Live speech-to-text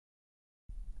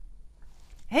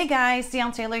Hey guys,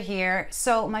 Dionne Taylor here.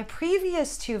 So my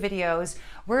previous two videos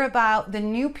were about the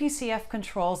new PCF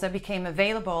controls that became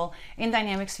available in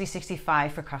Dynamics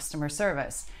 365 for customer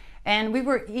service. And we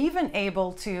were even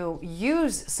able to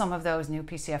use some of those new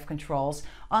PCF controls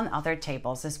on other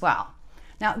tables as well.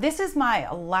 Now, this is my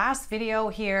last video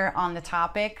here on the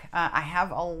topic. I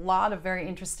have a lot of very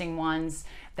interesting ones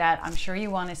that I'm sure you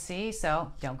want to see,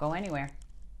 so don't go anywhere.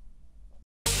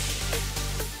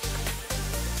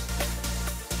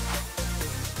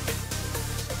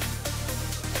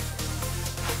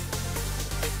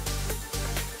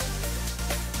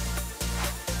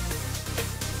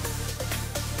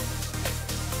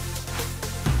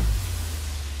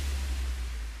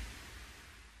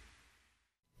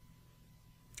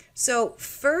 So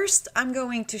first, I'm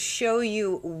going to show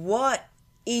you what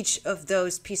each of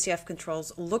those PCF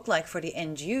controls look like for the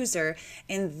end user,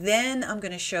 and then I'm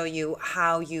going to show you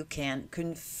how you can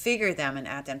configure them and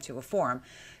add them to a form.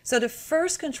 So the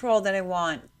first control that I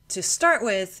want to start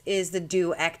with is the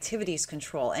Do Activities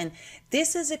control, and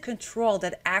this is a control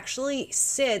that actually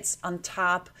sits on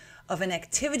top of an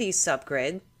activities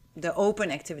subgrid. The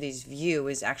open activities view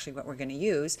is actually what we're going to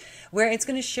use, where it's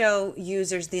going to show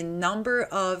users the number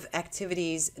of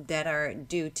activities that are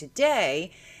due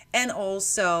today and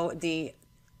also the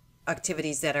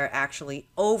activities that are actually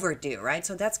overdue, right?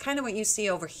 So that's kind of what you see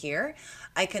over here.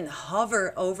 I can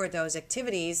hover over those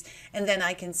activities and then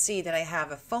I can see that I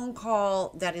have a phone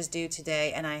call that is due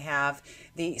today and I have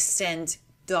the send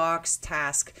docs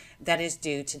task that is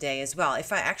due today as well.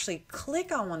 If I actually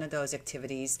click on one of those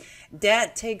activities,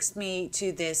 that takes me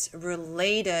to this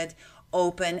related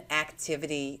open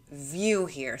activity view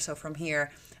here. So from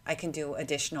here, I can do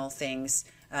additional things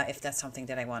if that's something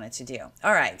that I wanted to do.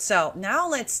 All right, so now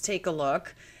let's take a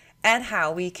look at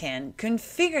how we can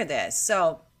configure this.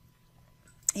 So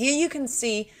here you can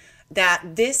see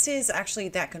that this is actually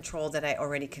that control that I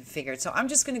already configured. So I'm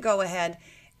just going to go ahead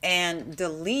and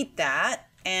delete that.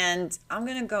 And I'm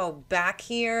going to go back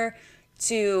here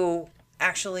to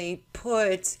actually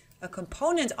put a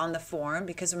component on the form,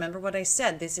 because remember what I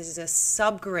said, this is a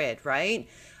subgrid, right,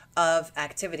 of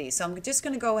activities. So I'm just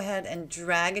going to go ahead and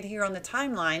drag it here on the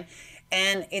timeline,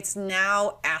 and it's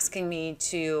now asking me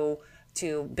to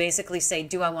basically say,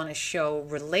 do I want to show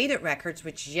related records,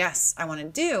 which yes, I want to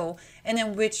do, and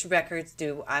then which records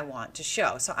do I want to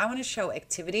show. So I want to show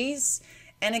activities.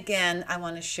 And again, I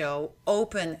want to show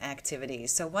open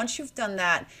activities. So once you've done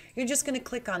that, you're just going to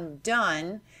click on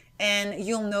done, and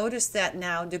you'll notice that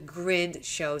now the grid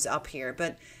shows up here.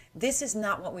 But this is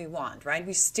not what we want, right?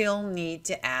 We still need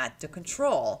to add the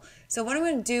control. So what I'm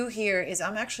going to do here is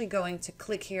I'm actually going to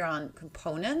click here on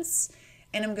components,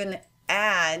 and I'm going to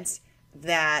add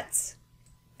that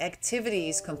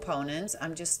activities component.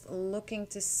 I'm just looking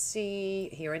to see,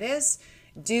 here it is,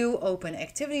 do open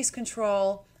activities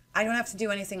control. I don't have to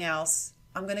do anything else.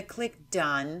 I'm going to click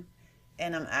done,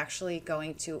 and I'm actually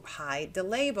going to hide the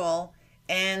label,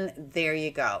 and there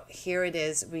you go. Here it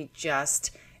is. We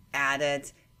just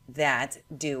added that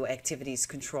do activities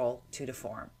control to the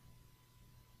form.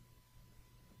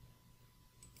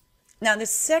 Now the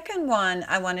second one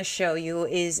I want to show you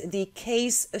is the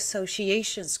case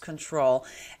associations control,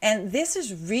 and this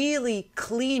is really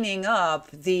cleaning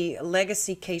up the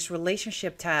legacy case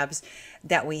relationship tabs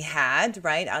that we had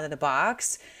right out of the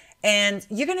box. And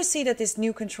you're going to see that this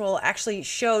new control actually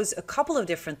shows a couple of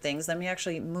different things. Let me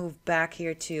actually move back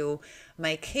here to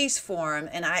my case form,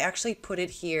 and I actually put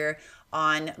it here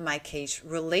on my case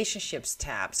relationships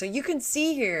tab. So you can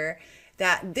see here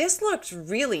that this looks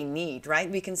really neat, right?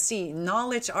 We can see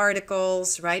knowledge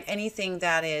articles, right? Anything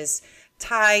that is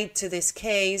tied to this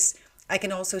case. I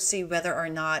can also see whether or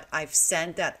not I've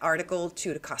sent that article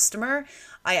to the customer.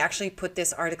 I actually put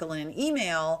this article in an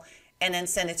email and then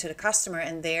send it to the customer,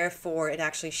 and therefore it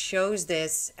actually shows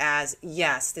this as,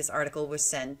 yes, this article was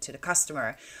sent to the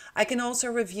customer. I can also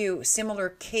review similar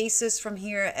cases from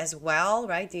here as well,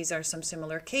 right? These are some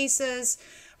similar cases,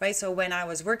 right? So when I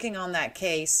was working on that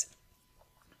case,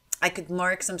 I could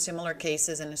mark some similar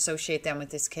cases and associate them with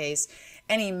this case.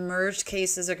 Any merged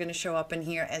cases are going to show up in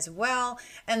here as well.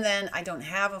 And then I don't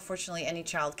have, unfortunately, any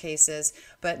child cases,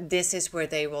 but this is where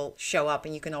they will show up.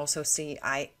 And you can also see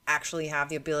I actually have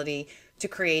the ability to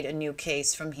create a new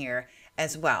case from here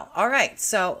as well. All right,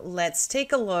 so let's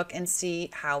take a look and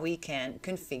see how we can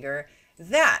configure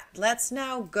that. Let's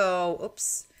now go,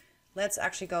 let's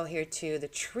actually go here to the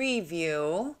tree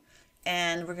view,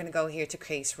 and we're going to go here to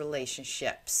case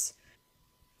relationships.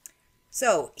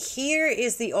 So here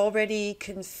is the already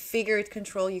configured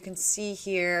control. You can see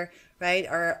here, right,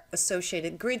 our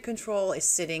associated grid control is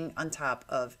sitting on top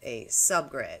of a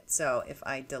subgrid. So if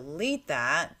I delete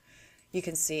that, you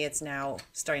can see it's now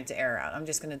starting to error out. I'm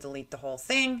just going to delete the whole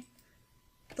thing,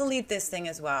 delete this thing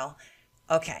as well.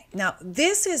 Okay, now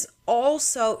this is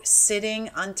also sitting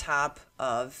on top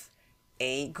of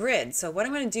a grid. So what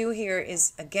I'm going to do here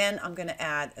is, again, I'm going to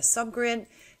add a subgrid.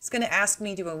 It's going to ask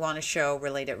me, do I want to show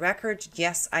related records?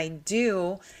 Yes, I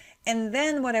do. And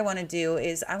then what I want to do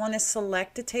is I want to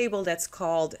select a table that's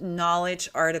called knowledge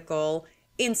article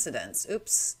incidents.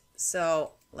 Oops.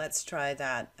 So let's try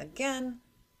that again.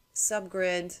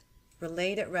 Subgrid,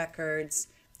 related records,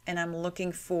 and I'm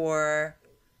looking for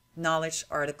knowledge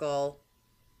article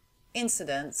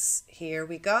incidents. Here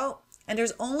we go. And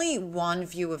there's only one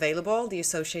view available, the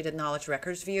associated knowledge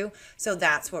records view. So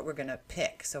that's what we're going to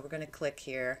pick. So we're going to click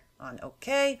here on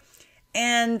OK.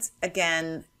 And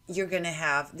again, you're going to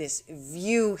have this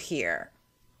view here.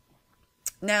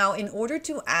 Now, in order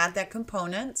to add that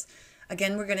component,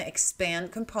 again, we're going to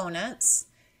expand components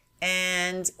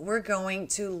and we're going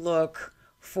to look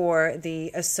for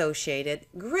the associated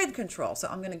grid control. So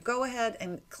I'm going to go ahead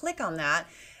and click on that.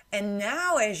 And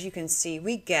now, as you can see,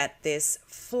 we get this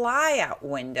flyout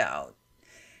window.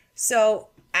 So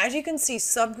as you can see,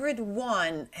 subgrid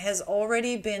 1 has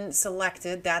already been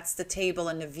selected. That's the table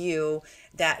and the view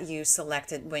that you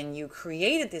selected when you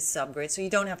created this subgrid, so you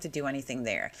don't have to do anything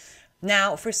there.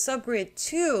 Now for subgrid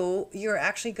 2, you're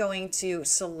actually going to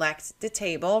select the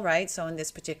table, right? So in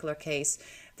this particular case,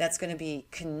 that's going to be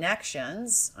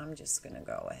connections. I'm just going to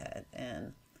go ahead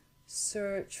and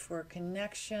search for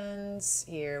connections.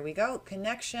 Here we go,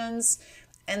 connections.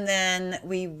 And then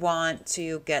we want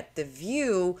to get the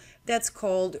view that's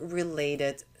called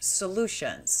related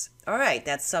solutions. All right,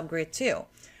 that's subgrid 2.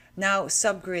 Now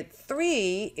subgrid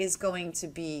 3 is going to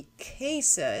be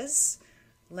cases.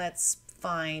 Let's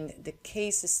find the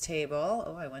cases table.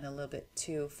 Oh, I went a little bit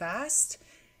too fast.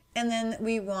 And then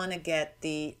we want to get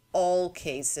the all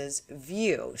cases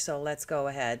view. So let's go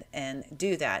ahead and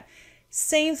do that.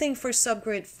 Same thing for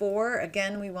subgrid 4.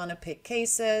 Again, we want to pick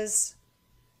cases.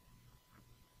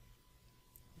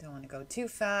 Don't want to go too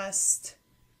fast.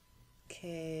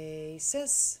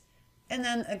 Cases. And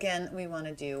then again, we want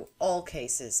to do all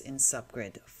cases in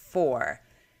subgrid 4.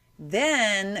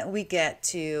 Then we get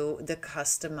to the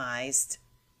customized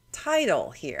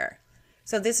title here.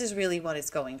 So this is really what it's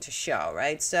going to show,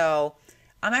 right? So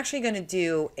I'm actually going to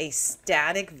do a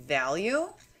static value,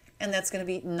 and that's going to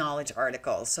be knowledge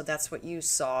articles. So that's what you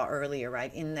saw earlier,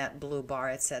 right? In that blue bar,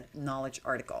 it said knowledge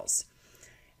articles.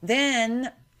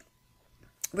 Then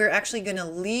we're actually going to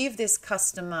leave this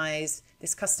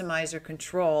customizer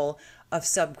control of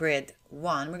subgrid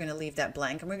 1. We're going to leave that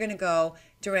blank, and we're going to go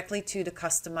directly to the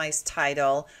customized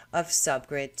title of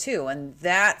subgrid 2. And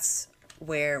that's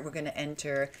where we're going to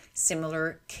enter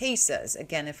similar cases.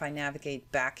 Again, if I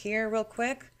navigate back here real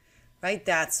quick, right,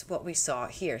 that's what we saw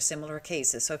here, similar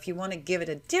cases. So if you want to give it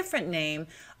a different name,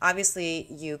 obviously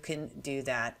you can do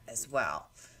that as well.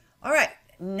 All right,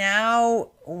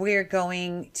 now we're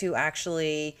going to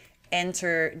actually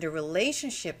enter the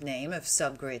relationship name of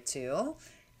subgrid 2,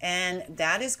 and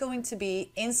that is going to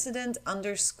be incident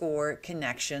underscore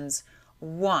connections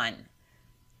 1.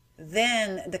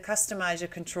 Then the customizer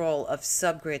control of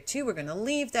subgrid 2, we're going to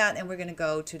leave that, and we're going to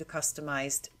go to the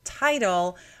customized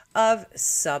title of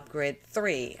subgrid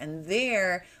 3. And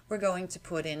there we're going to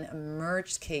put in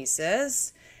merged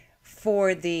cases.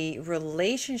 For the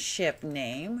relationship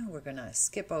name, we're going to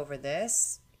skip over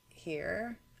this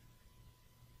here.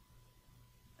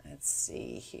 Let's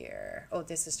see here. Oh,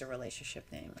 this is the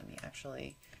relationship name. Let me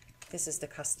actually, this is the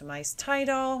customized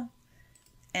title.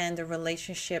 And the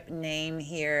relationship name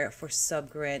here for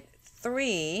subgrid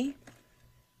 3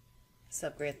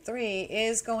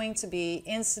 is going to be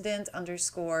incident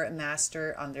underscore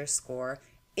master underscore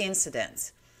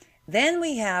incident. Then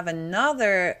we have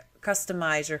another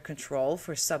customizer control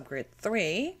for subgrid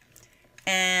 3,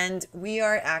 and we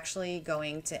are actually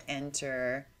going to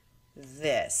enter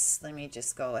this. Let me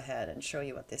just go ahead and show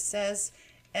you what this says.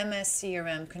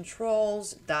 MSCRM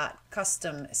controls dot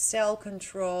custom cell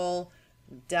control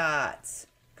dot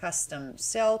custom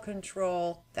cell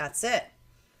control. That's it.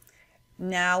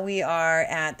 Now we are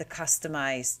at the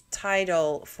customized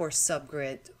title for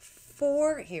subgrid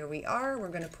 4. Here we are. We're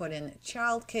going to put in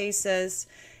child cases,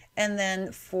 and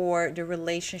then for the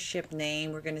relationship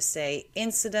name, we're going to say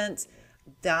incident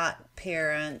dot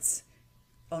parent.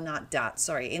 Oh, not dot,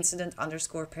 sorry, incident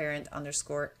underscore parent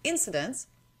underscore incident.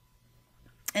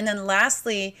 And then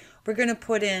lastly, we're going to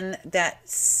put in that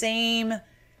same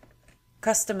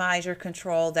customizer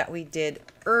control that we did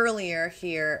earlier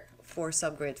here for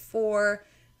subgrid 4.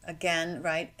 Again,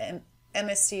 right,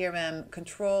 MSCRM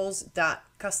controls dot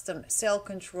custom cell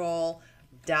control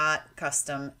dot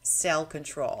custom cell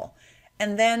control.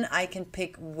 And then I can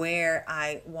pick where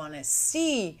I want to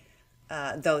see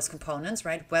those components,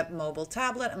 right? Web, mobile,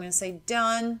 tablet. I'm going to say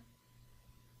done.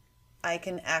 I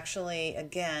can actually,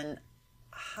 again,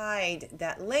 hide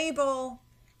that label,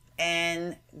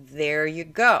 and there you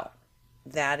go.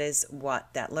 That is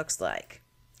what that looks like.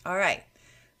 All right,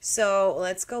 so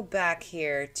let's go back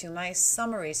here to my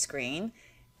summary screen,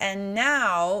 and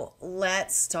now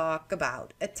let's talk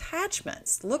about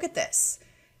attachments. Look at this.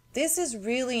 This is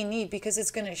really neat because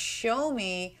it's going to show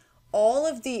me all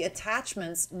of the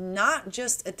attachments, not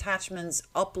just attachments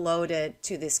uploaded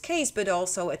to this case, but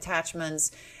also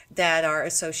attachments that are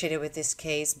associated with this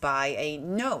case by a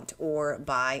note or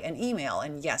by an email.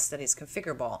 And yes, that is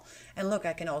configurable. And look,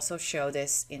 I can also show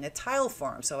this in a tile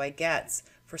form. So I get,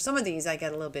 for some of these, I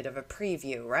get a little bit of a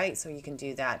preview, right? So you can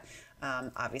do that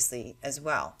obviously as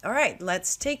well. All right,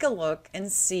 let's take a look and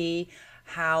see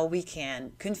how we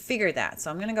can configure that.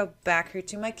 So I'm going to go back here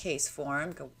to my case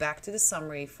form, go back to the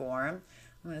summary form.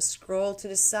 I'm going to scroll to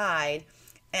the side,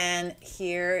 and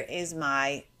here is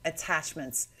my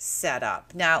attachments set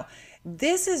up. Now,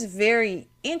 this is very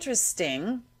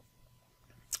interesting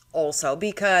also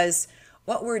because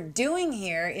what we're doing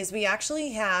here is we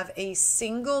actually have a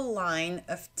single line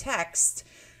of text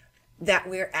that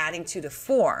we're adding to the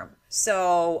form.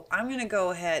 So I'm going to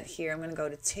go ahead here. I'm going to go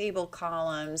to table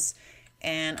columns,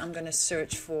 and I'm going to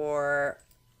search for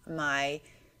my,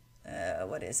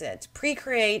 what is it?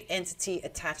 Pre-create entity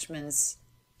attachments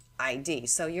ID.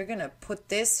 So you're going to put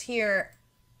this here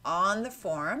on the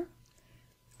form.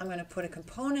 I'm going to put a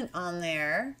component on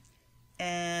there,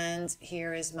 and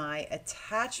here is my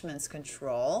attachments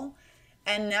control.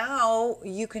 And now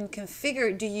you can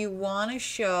configure, do you want to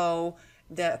show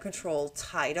the control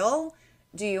title?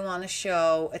 Do you want to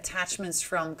show attachments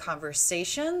from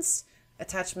conversations?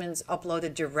 Attachments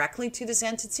uploaded directly to this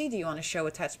entity? Do you want to show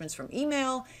attachments from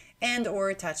email and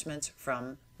or attachments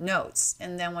from notes?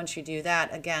 And then once you do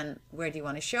that, again, where do you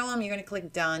want to show them? You're going to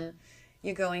click done.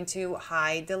 You're going to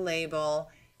hide the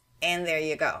label, and there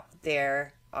you go.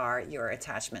 There are your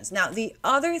attachments. Now, the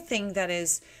other thing that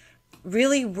is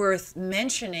really worth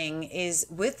mentioning is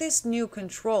with this new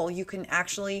control, you can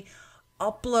actually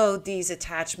upload these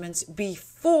attachments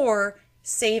before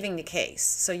saving the case.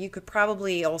 So you could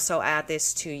probably also add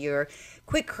this to your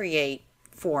quick create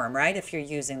form, right? If you're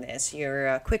using this,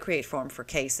 your quick create form for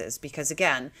cases, because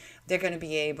again, they're going to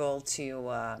be able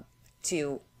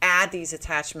to add these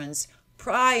attachments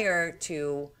prior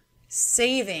to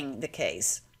saving the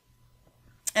case.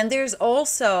 And there's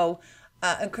also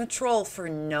a control for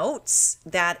notes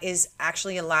that is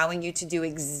actually allowing you to do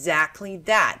exactly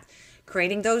that,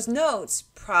 creating those notes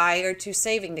prior to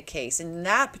saving the case. In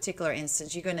that particular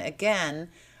instance, you're going to, again,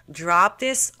 drop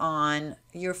this on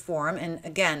your form. And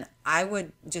again, I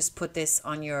would just put this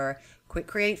on your quick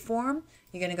create form.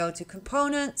 You're going to go to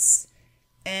components,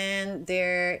 and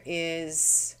there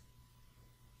is,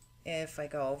 if I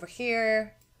go over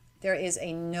here, there is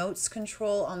a notes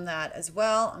control on that as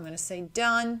well. I'm going to say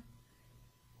done.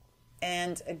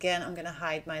 And again, I'm going to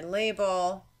hide my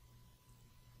label.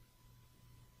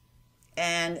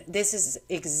 And this is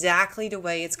exactly the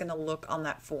way it's going to look on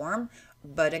that form.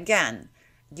 But again,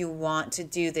 you want to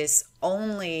do this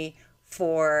only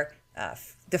for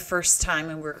the first time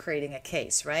when we're creating a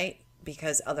case, right?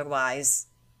 Because otherwise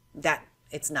that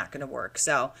it's not going to work.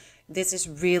 So this is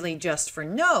really just for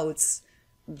notes,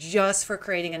 just for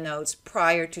creating a notes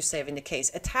prior to saving the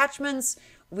case. Attachments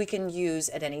we can use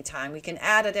at any time. We can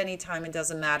add at any time. It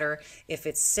doesn't matter if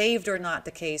it's saved or not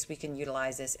the case. We can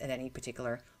utilize this at any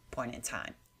particular point in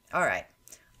time. All right,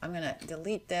 I'm going to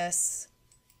delete this,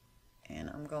 and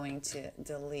I'm going to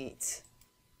delete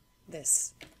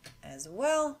this as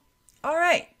well. All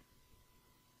right.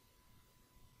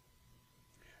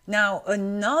 Now,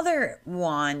 another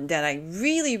one that I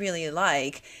really, really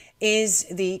like is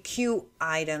the queue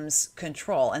items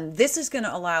control. And this is going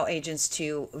to allow agents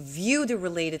to view the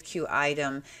related queue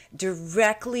item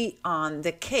directly on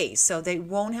the case. So they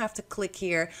won't have to click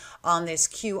here on this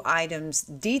queue items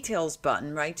details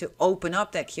button, right, to open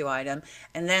up that queue item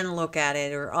and then look at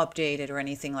it or update it or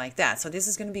anything like that. So this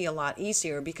is going to be a lot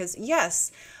easier because,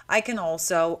 yes, I can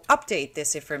also update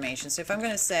this information. So if I'm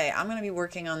going to say I'm going to be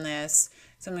working on this,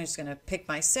 so I'm just going to pick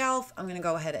myself, I'm going to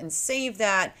go ahead and save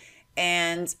that,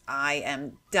 and I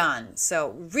am done. So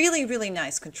really, really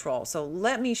nice control. So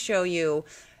let me show you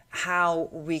how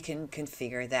we can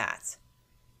configure that.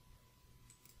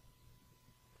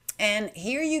 And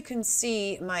here you can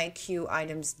see my queue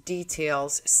items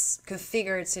details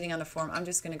configured sitting on the form. I'm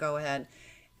just going to go ahead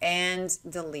and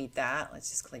delete that. Let's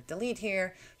just click delete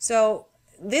here. So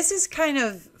this is kind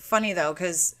of funny though,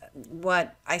 because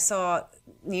what I saw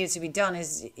needs to be done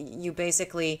is you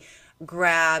basically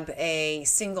grab a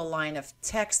single line of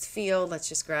text field. Let's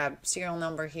just grab serial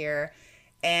number here.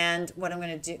 And what I'm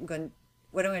going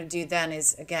to do then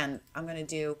is, again, I'm going to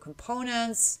do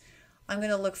components. I'm going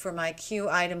to look for my Q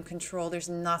item control. There's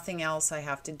nothing else I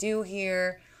have to do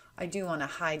here. I do want to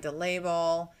hide the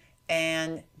label,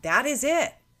 and that is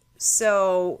it.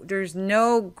 So there's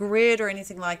no grid or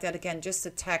anything like that. Again, just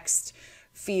a text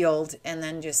field, and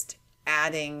then just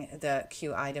adding the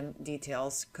Q item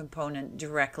details component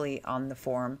directly on the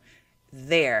form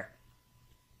there.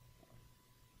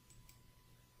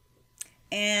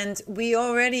 And we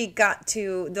already got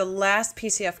to the last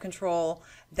PCF control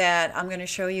that I'm going to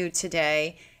show you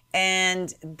today.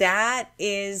 And that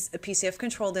is a PCF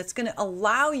control that's going to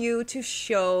allow you to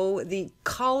show the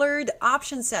colored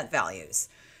option set values.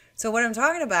 So what I'm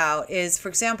talking about is, for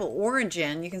example,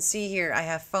 origin. You can see here I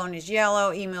have phone is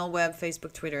yellow, email, web,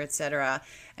 Facebook, Twitter, etc.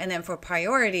 And then for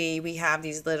priority, we have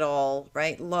these little,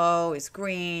 right, low is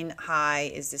green,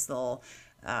 high is this little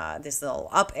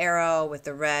up arrow with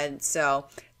the red. So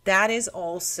that is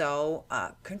also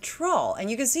control. And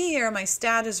you can see here my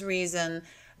status reason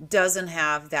doesn't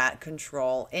have that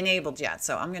control enabled yet.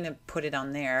 So I'm going to put it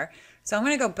on there. So I'm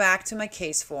going to go back to my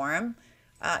case form.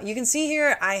 You can see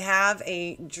here I have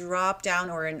a drop down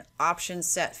or an option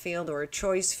set field or a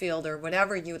choice field or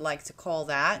whatever you would like to call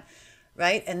that,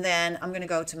 right? And then I'm going to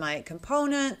go to my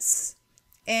components,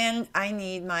 and I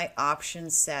need my option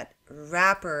set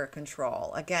wrapper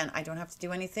control. Again, I don't have to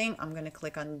do anything. I'm going to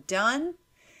click on done,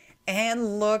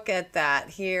 and look at that.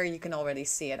 Here you can already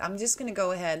see it. I'm just going to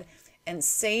go ahead and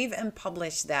save and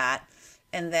publish that,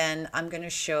 and then I'm going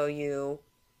to show you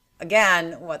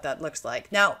again what that looks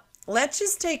like. Now let's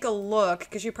just take a look,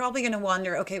 because you're probably going to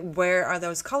wonder, okay, where are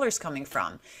those colors coming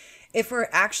from? If we're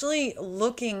actually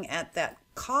looking at that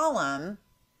column,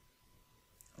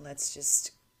 let's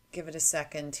just give it a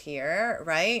second here,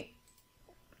 right?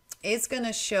 It's going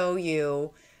to show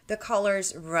you the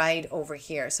colors right over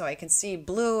here. So I can see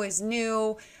blue is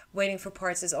new, waiting for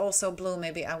parts is also blue.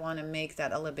 Maybe I want to make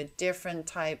that a little bit different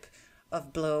type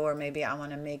of blue, or maybe I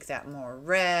want to make that more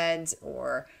red,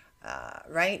 or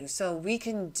right? So we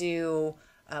can do,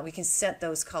 we can set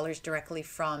those colors directly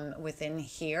from within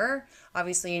here.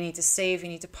 Obviously you need to save, you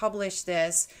need to publish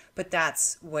this, but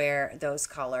that's where those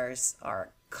colors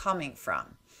are coming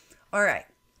from. All right,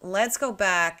 let's go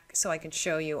back so I can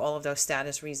show you all of those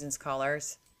status reasons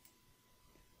colors.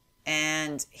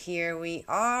 And here we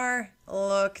are.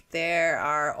 Look, there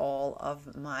are all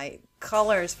of my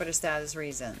colors for the status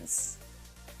reasons.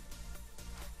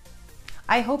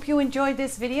 I hope you enjoyed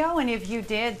this video, and if you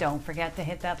did, don't forget to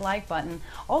hit that like button.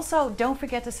 Also, don't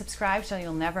forget to subscribe so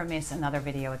you'll never miss another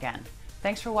video again.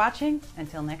 Thanks for watching.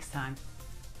 Until next time.